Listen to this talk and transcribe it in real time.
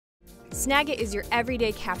Snagit is your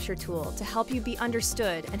everyday capture tool to help you be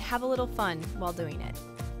understood and have a little fun while doing it.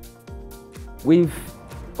 We've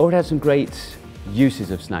already had some great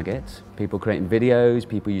uses of Snagit. People creating videos,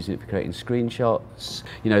 people using it for creating screenshots.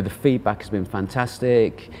 You know, the feedback has been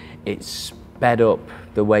fantastic. It's sped up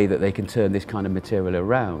the way that they can turn this kind of material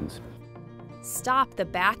around. Stop the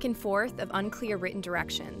back and forth of unclear written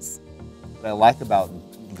directions. What I like about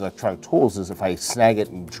electronic tools is if I snag it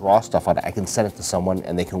and draw stuff on it, I can send it to someone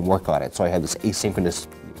and they can work on it. So I have this asynchronous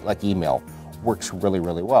like email. Works really,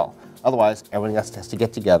 really well. Otherwise, everyone else has to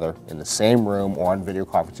get together in the same room or on video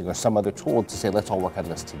conferencing or some other tool to say, let's all work on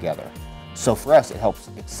this together. So for us, it helps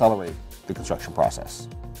accelerate the construction process.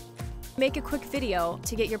 Make a quick video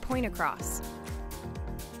to get your point across.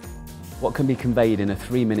 What can be conveyed in a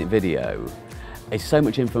 3-minute video is so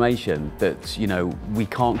much information that, you know, we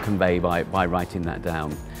can't convey by writing that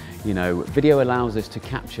down. You know, video allows us to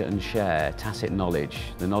capture and share tacit knowledge,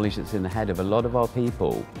 the knowledge that's in the head of a lot of our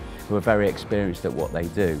people who are very experienced at what they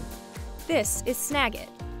do. This is Snagit,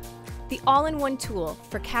 the all-in-one tool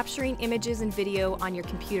for capturing images and video on your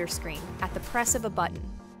computer screen at the press of a button.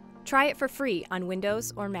 Try it for free on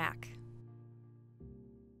Windows or Mac.